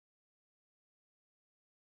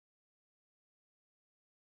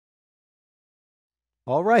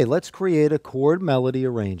All right, let's create a chord melody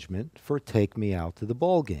arrangement for Take Me Out to the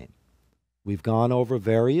Ball Game. We've gone over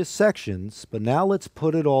various sections, but now let's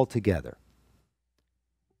put it all together.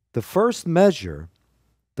 The first measure,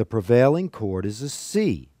 the prevailing chord, is a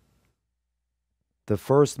C. The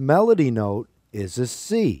first melody note is a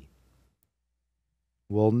C.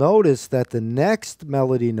 We'll notice that the next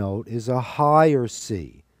melody note is a higher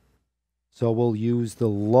C. So we'll use the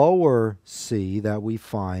lower C that we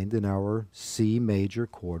find in our C major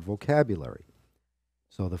chord vocabulary.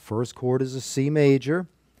 So the first chord is a C major.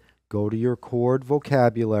 Go to your chord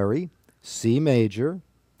vocabulary, C major,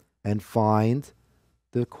 and find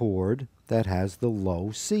the chord that has the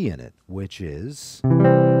low C in it, which is...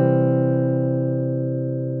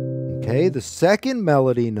 Okay, the second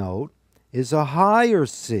melody note is a higher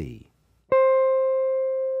C.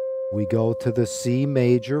 We go to the C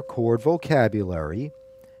major chord vocabulary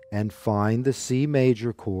and find the C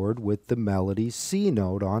major chord with the melody C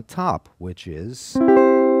note on top, which is...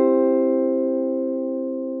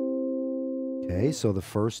 Okay, so the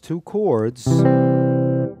first two chords.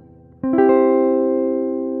 The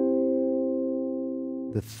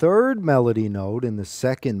third melody note in the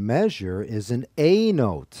second measure is an A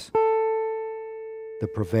note. The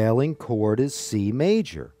prevailing chord is C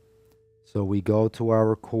major. So we go to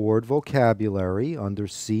our chord vocabulary under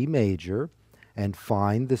C major and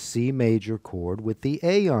find the C major chord with the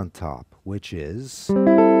A on top, which is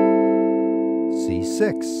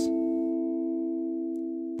C6.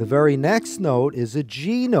 The very next note is a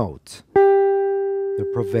G note. The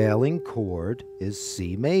prevailing chord is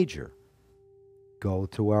C major. Go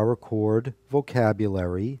to our chord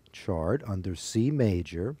vocabulary chart under C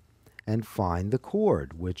major and find the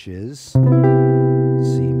chord, which is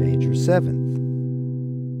C major 7th.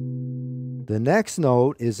 The next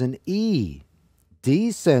note is an E,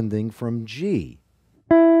 descending from G.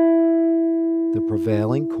 The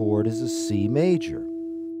prevailing chord is a C major.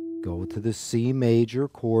 Go to the C major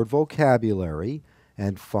chord vocabulary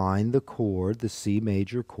and find the chord, the C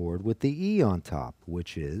major chord with the E on top,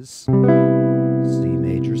 which is C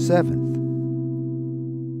major 7th.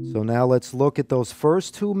 So now let's look at those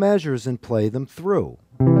first two measures and play them through.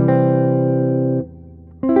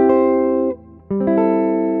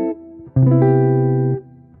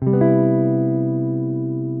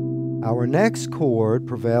 Our next chord,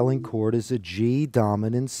 prevailing chord, is a G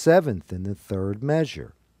dominant 7th in the third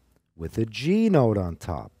measure, with a G note on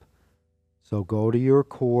top. So go to your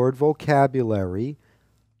chord vocabulary,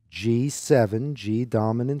 G7, G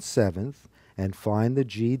dominant 7th, and find the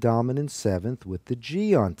G dominant 7th with the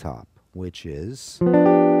G on top, which is...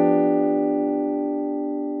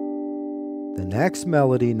 The next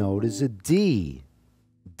melody note is a D,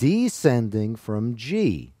 descending from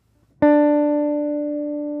G.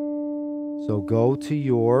 So go to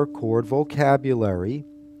your chord vocabulary,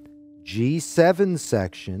 G7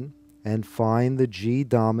 section, and find the G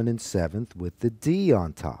dominant 7th with the D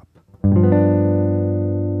on top.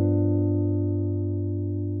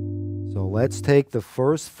 So let's take the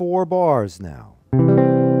first 4 bars now.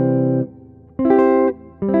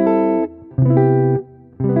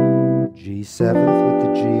 G7th with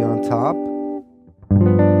the G on top,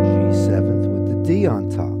 G7th with the D on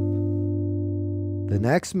top. The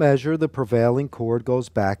next measure, the prevailing chord, goes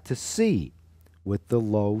back to C with the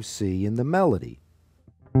low C in the melody.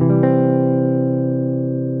 The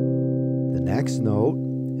next note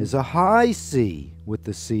is a high C with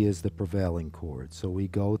the C as the prevailing chord. So we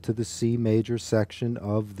go to the C major section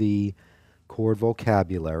of the chord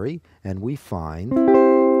vocabulary and we find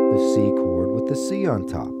the C chord with the C on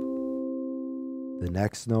top. The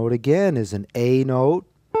next note again is an A note.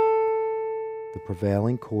 The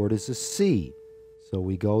prevailing chord is a C. So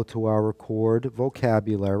we go to our chord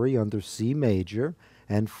vocabulary under C major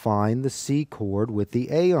and find the C chord with the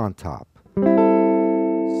A on top,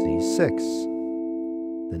 C6.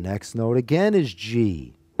 The next note again is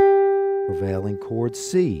G, prevailing chord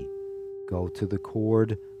C. Go to the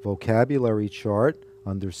chord vocabulary chart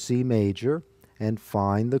under C major and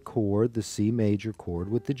find the chord, the C major chord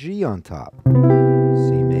with the G on top,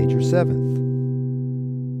 C major 7th.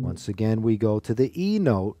 Once again, we go to the E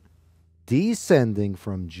note, descending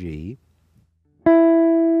from G.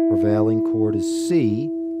 Prevailing chord is C,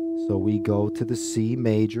 so we go to the C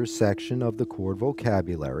major section of the chord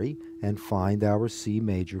vocabulary and find our C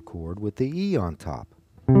major chord with the E on top.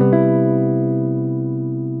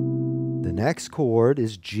 The next chord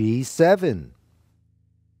is G7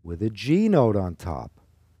 with a G note on top.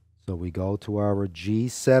 So we go to our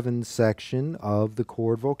G7 section of the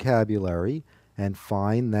chord vocabulary and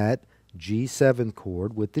find that G7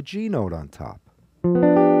 chord with the G note on top.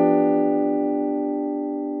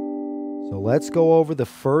 So let's go over the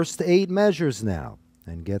first 8 measures now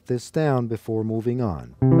and get this down before moving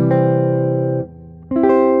on.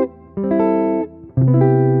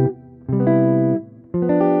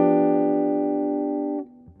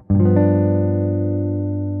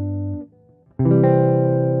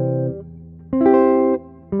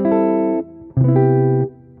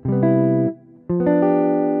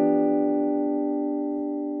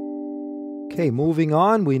 Okay, moving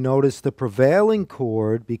on, we notice the prevailing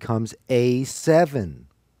chord becomes A7,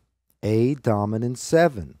 A dominant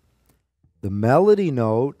 7. The melody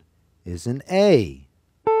note is an A.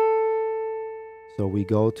 So we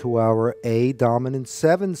go to our A dominant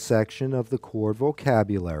 7 section of the chord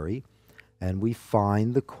vocabulary, and we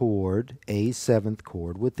find the chord, A7th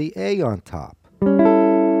chord, with the A on top.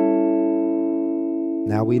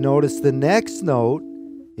 Now we notice the next note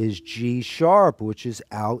is G sharp, which is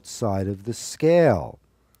outside of the scale.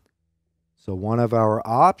 So one of our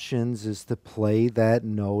options is to play that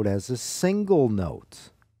note as a single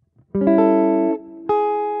note.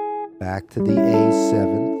 Back to the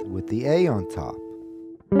A7th with the A on top.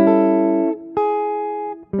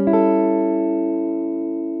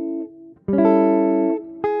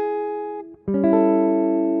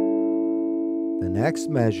 The next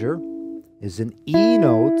measure is an E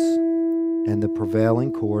note, and the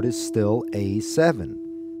prevailing chord is still A7.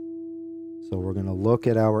 So we're going to look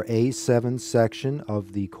at our A7 section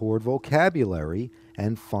of the chord vocabulary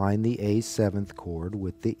and find the A7th chord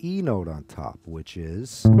with the E note on top, which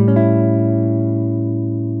is...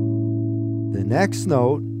 The next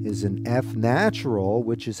note is an F natural,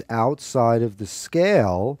 which is outside of the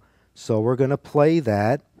scale, so we're going to play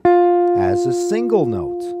that as a single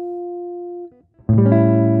note.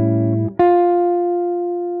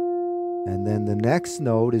 And then the next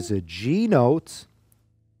note is a G note.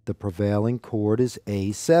 The prevailing chord is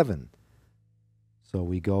A7. So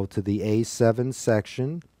we go to the A7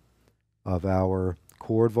 section of our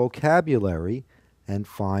chord vocabulary and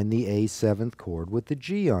find the A7th chord with the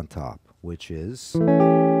G on top, which is... So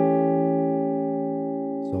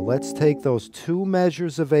let's take those 2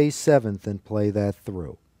 measures of A7th and play that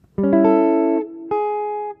through.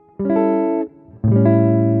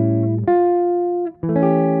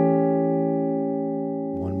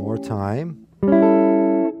 One more time.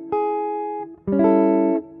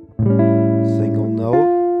 Single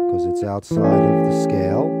note, because it's outside of the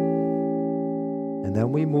scale. And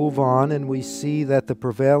then we move on and we see that the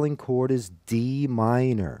prevailing chord is D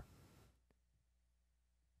minor.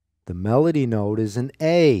 The melody note is an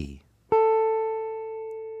A.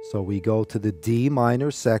 So we go to the D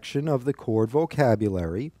minor section of the chord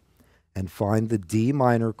vocabulary and find the D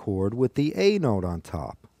minor chord with the A note on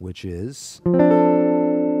top, which is...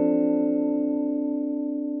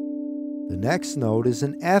 The next note is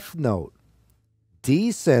an F note,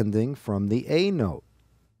 descending from the A note.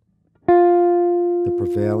 The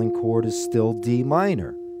prevailing chord is still D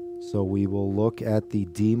minor, so we will look at the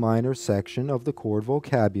D minor section of the chord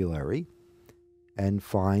vocabulary and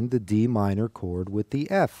find the D minor chord with the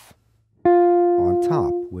F on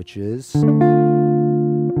top, which is... The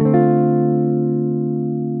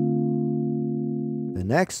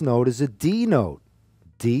next note is a D note,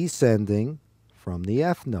 descending from the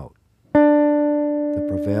F note. The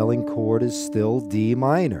prevailing chord is still D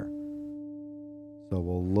minor. So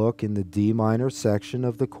we'll look in the D minor section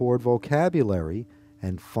of the chord vocabulary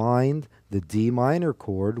and find the D minor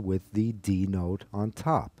chord with the D note on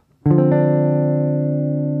top. So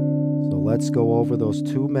let's go over those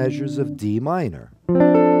 2 measures of D minor.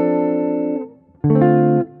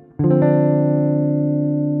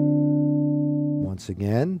 Once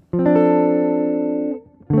again.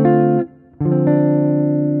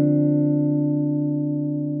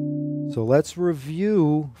 So let's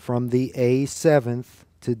review from the A7th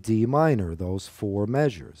to D minor, those 4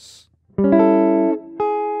 measures.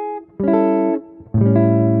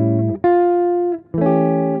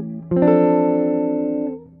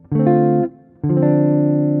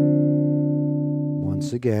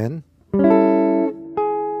 Once again.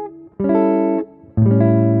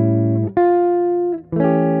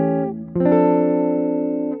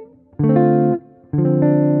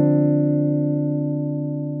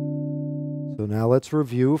 So now let's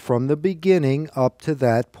review from the beginning up to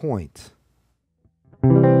that point.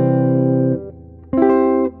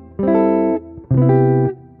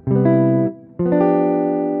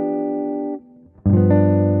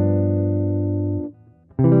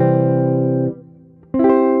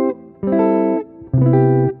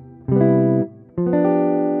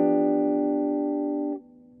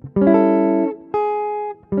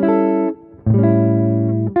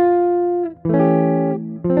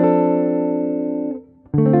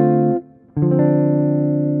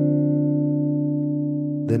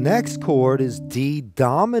 next chord is D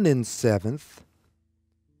dominant 7th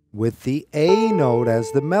with the A note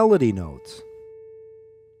as the melody note.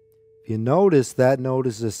 If you notice, that note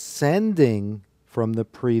is ascending from the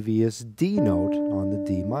previous D note on the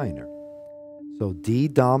D minor. So D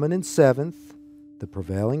dominant 7th, the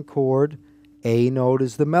prevailing chord, A note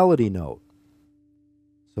is the melody note.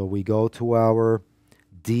 So we go to our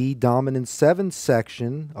D dominant 7th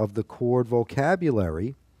section of the chord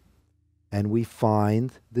vocabulary, and we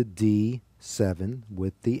find the D7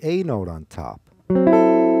 with the A note on top, which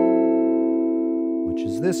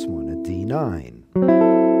is this one, a D9.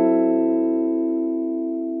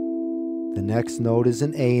 The next note is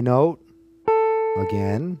an A note,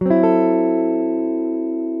 again.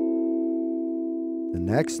 The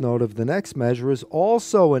next note of the next measure is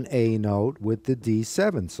also an A note with the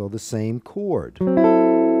D7, so the same chord.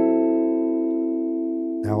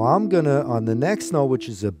 Now I'm going to, on the next note, which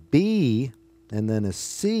is a B and then a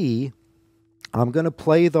C, I'm going to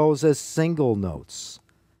play those as single notes,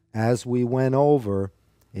 as we went over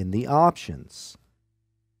in the options.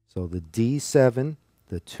 So the D7,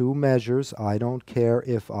 the two measures, I don't care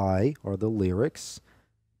if I, are the lyrics.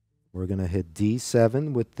 We're going to hit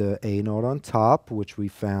D7 with the A note on top, which we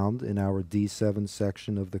found in our D7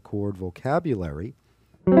 section of the chord vocabulary.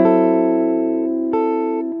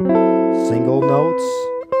 Single notes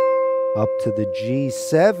up to the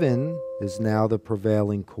G7 is now the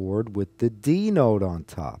prevailing chord with the D note on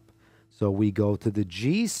top. So we go to the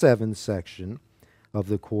G7 section of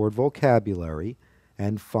the chord vocabulary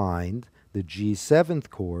and find the G7th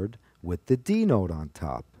chord with the D note on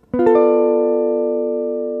top.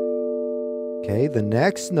 Okay, the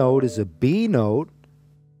next note is a B note.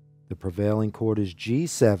 The prevailing chord is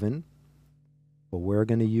G7, but we're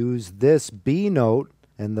going to use this B note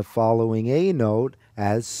and the following A note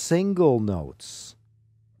as single notes.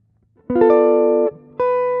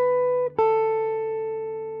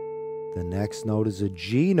 The next note is a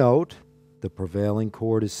G note. The prevailing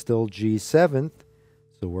chord is still G7th,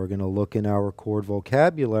 so we're going to look in our chord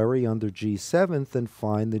vocabulary under G7th and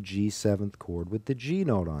find the G7th chord with the G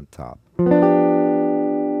note on top.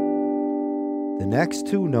 The next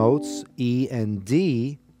two notes, E and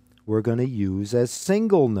D, we're going to use as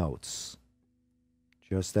single notes,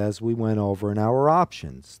 just as we went over in our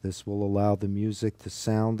options. This will allow the music to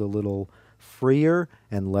sound a little freer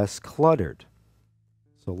and less cluttered.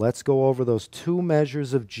 So let's go over those two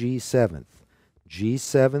measures of G7th.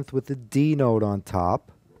 G7th with the D note on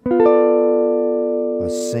top, a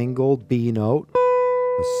single B note,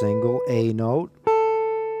 a single A note,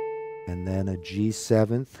 and then a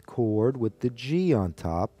G7th chord with the G on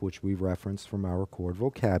top, which we referenced from our chord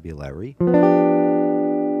vocabulary.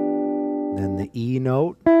 Then the E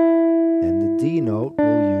note and the D note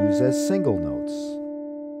we'll use as single notes.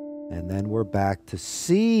 And then we're back to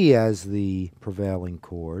C as the prevailing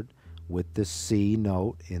chord with the C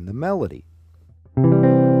note in the melody,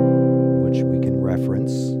 which we can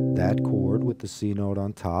reference that chord with the C note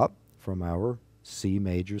on top from our C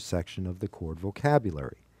major section of the chord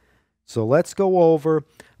vocabulary. So let's go over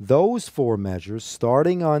those four measures,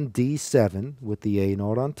 starting on D7 with the A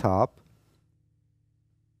note on top,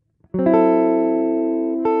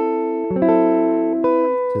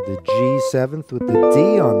 to the G7th with the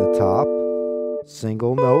D on the top,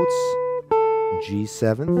 single notes,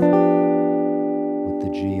 G7th with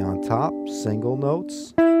the G on top, single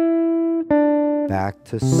notes, back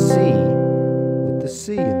to C with the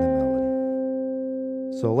C in the melody.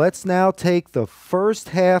 So let's now take the first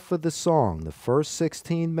half of the song, the first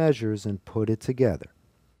 16 measures, and put it together.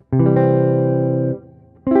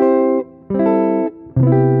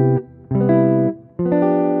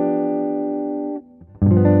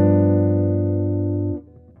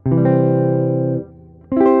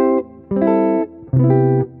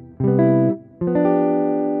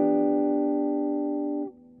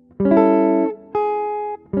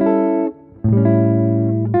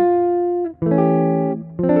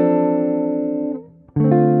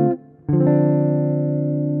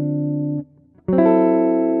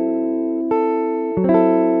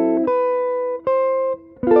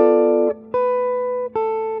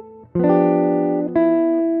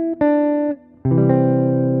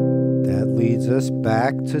 Us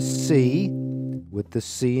back to C with the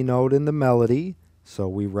C note in the melody, so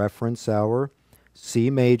we reference our C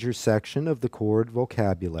major section of the chord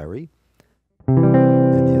vocabulary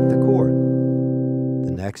and hit the chord.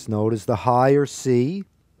 The next note is the higher C,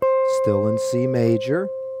 still in C major,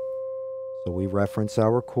 so we reference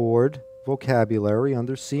our chord vocabulary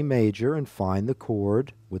under C major and find the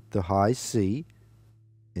chord with the high C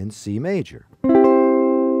in C major.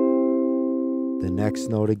 The next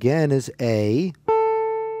note again is A.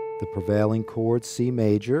 the prevailing chord C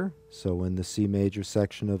major. So in the C major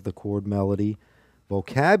section of the chord melody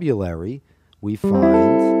vocabulary, we find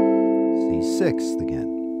C6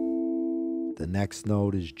 again. The next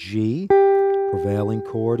note is G. Prevailing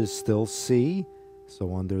chord is still C.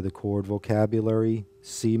 So under the chord vocabulary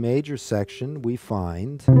C major section, we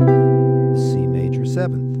find C major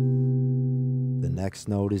 7th. The next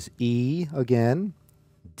note is E again,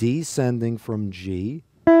 descending from G.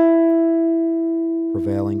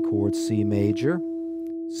 Prevailing chord C major.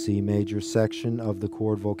 C major section of the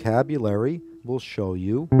chord vocabulary will show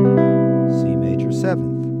you C major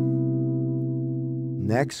 7th.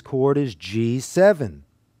 Next chord is G7.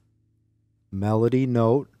 Melody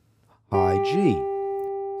note high G.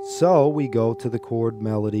 So we go to the chord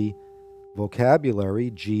melody vocabulary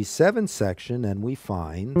G7 section and we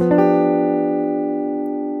find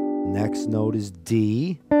next note is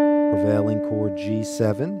D, prevailing chord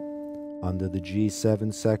G7. Under the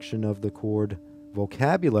G7 section of the chord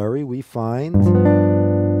vocabulary, we find,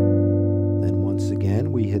 then once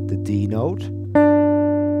again, we hit the D note.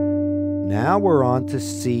 Now we're on to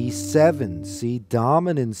C7, C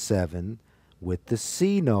dominant 7, with the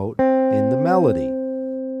C note in the melody.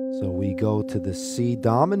 So we go to the C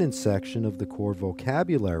dominant section of the chord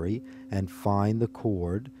vocabulary and find the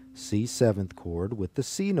chord, C7th chord, with the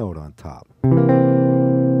C note on top.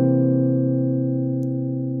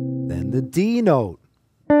 Then the D note,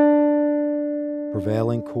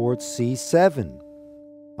 prevailing chord C7.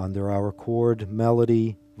 Under our chord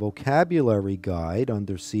melody vocabulary guide,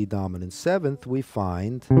 under C dominant 7th, we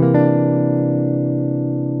find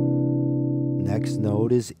next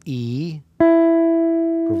note is E.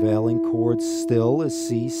 Prevailing chord still is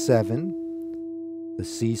C7. The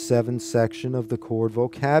C7 section of the chord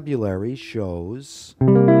vocabulary shows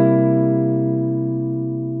the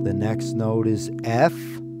next note is F.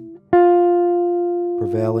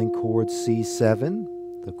 Prevailing chord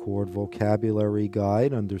C7. The chord vocabulary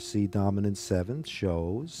guide under C dominant 7th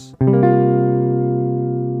shows.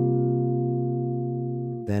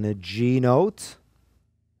 Then a G note.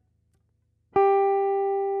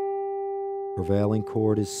 Prevailing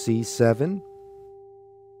chord is C7.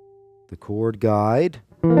 The chord guide.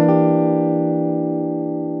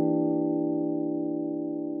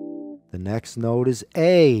 The next note is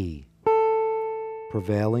A.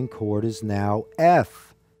 Prevailing chord is now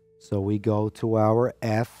F. So we go to our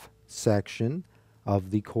F section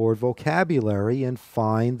of the chord vocabulary and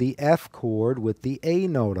find the F chord with the A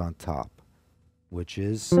note on top, which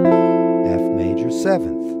is F major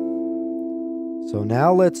 7th. So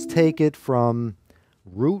now let's take it from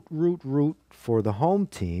root, root, root for the home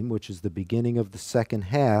team, which is the beginning of the second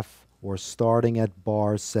half, or starting at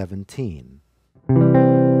bar 17.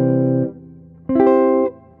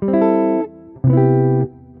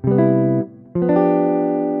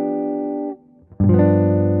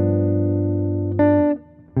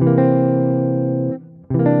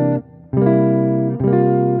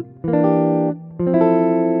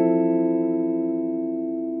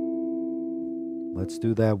 Let's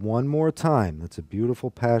do that one more time. That's a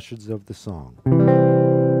beautiful passage of the song.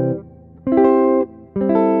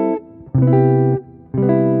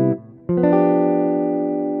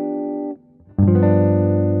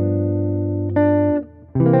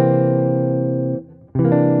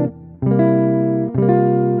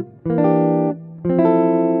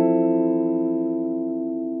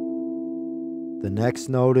 The next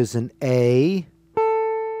note is an A.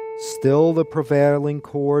 Still the prevailing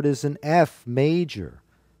chord is an F major.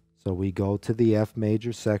 So we go to the F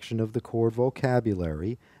major section of the chord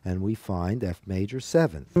vocabulary and we find F major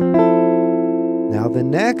 7th. Now the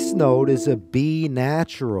next note is a B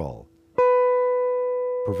natural.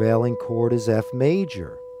 Prevailing chord is F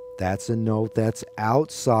major. That's a note that's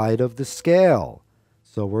outside of the scale.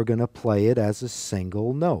 So we're going to play it as a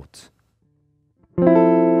single note.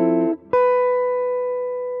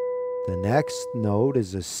 The next note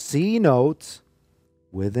is a C note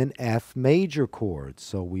with an F major chord.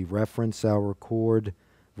 So we reference our chord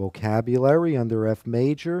vocabulary under F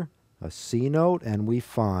major, a C note, and we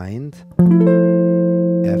find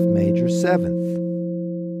F major 7th.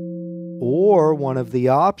 Or one of the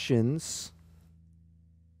options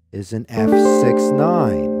is an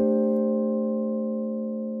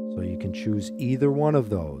F6-9. So you can choose either one of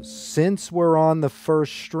those. Since we're on the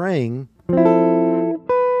first string,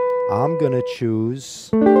 I'm going to choose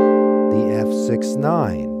the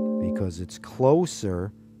F6-9 because it's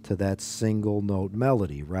closer to that single note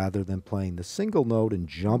melody. Rather than playing the single note and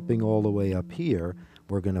jumping all the way up here,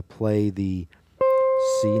 we're going to play the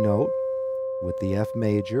C note with the F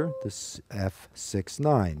major, the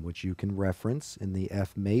F6-9, which you can reference in the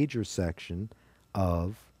F major section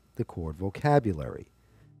of the the chord vocabulary.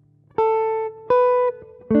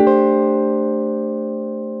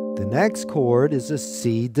 The next chord is a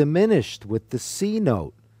C diminished with the C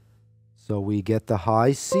note. So we get the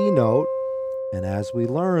high C note, and as we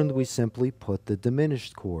learned, we simply put the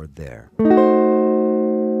diminished chord there.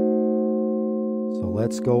 So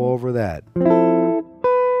let's go over that. 1,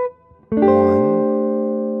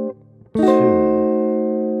 2.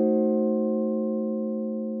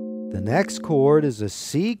 The next chord is a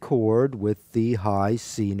C chord with the high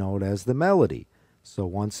C note as the melody. So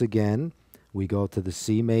once again, we go to the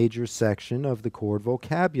C major section of the chord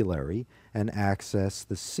vocabulary and access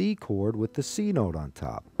the C chord with the C note on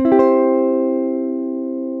top. The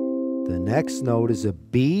next note is a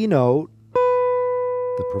B note.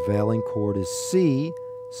 The prevailing chord is C,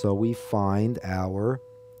 so we find our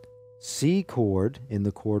C chord in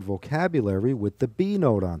the chord vocabulary with the B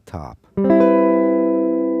note on top.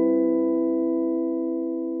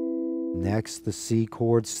 Next, the C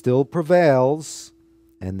chord still prevails,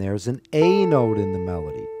 and there's an A note in the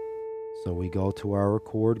melody. So we go to our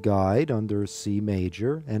chord guide under C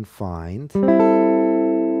major and find.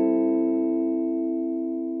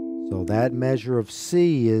 So that measure of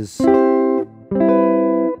C is the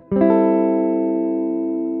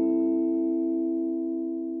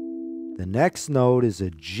next note is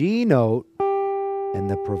a G note,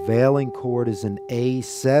 and the prevailing chord is an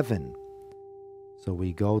A7. So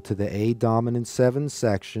we go to the A dominant 7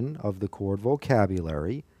 section of the chord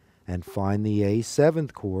vocabulary and find the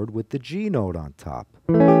A7th chord with the G note on top.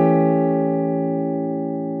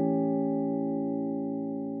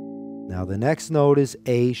 Now the next note is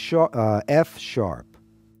F sharp.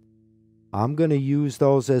 I'm going to use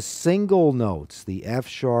those as single notes, the F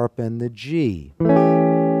sharp and the G.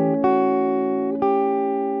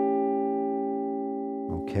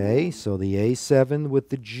 Okay, so the A7 with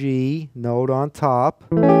the G note on top,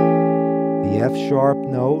 the F sharp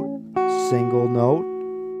note, single note,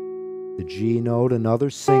 the G note, another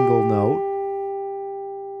single note,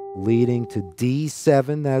 leading to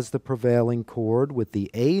D7 as the prevailing chord with the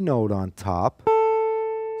A note on top.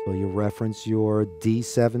 So you reference your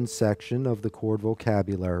D7 section of the chord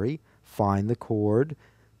vocabulary, find the chord,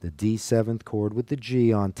 the D7th chord with the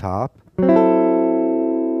G on top.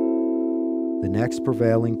 The next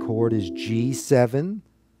prevailing chord is G7.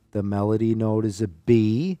 The melody note is a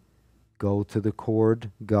B. Go to the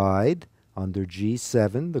chord guide under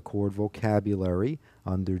G7, the chord vocabulary,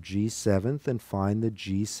 under G7th, and find the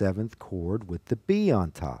G7th chord with the B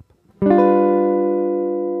on top. And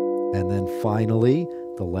then finally,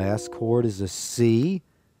 the last chord is a C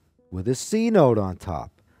with a C note on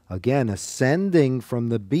top. Again, ascending from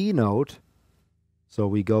the B note. So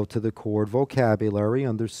we go to the chord vocabulary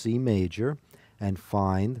under C major and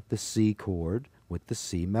find the C chord with the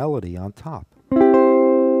C melody on top.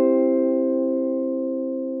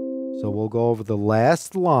 So we'll go over the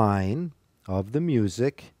last line of the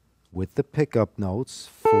music with the pickup notes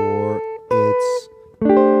for its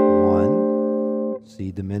 1,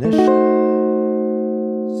 C diminished,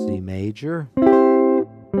 C major,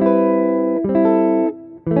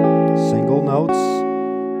 single notes,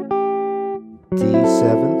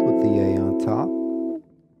 D7 with the A on top,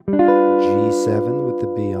 G7 with the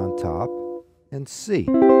B on top, and C.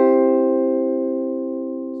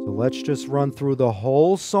 So let's just run through the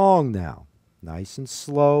whole song now. Nice and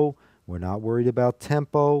slow. We're not worried about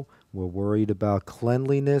tempo. We're worried about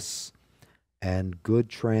cleanliness and good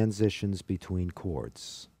transitions between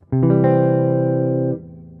chords.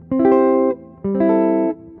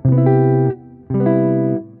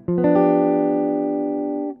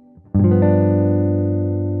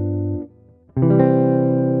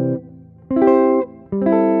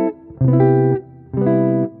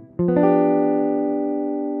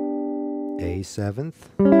 A7th,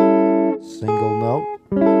 single note,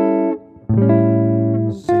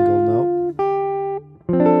 single note,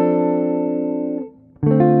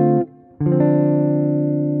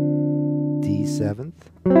 D7th,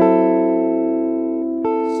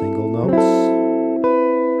 single notes,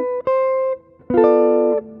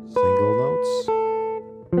 single notes,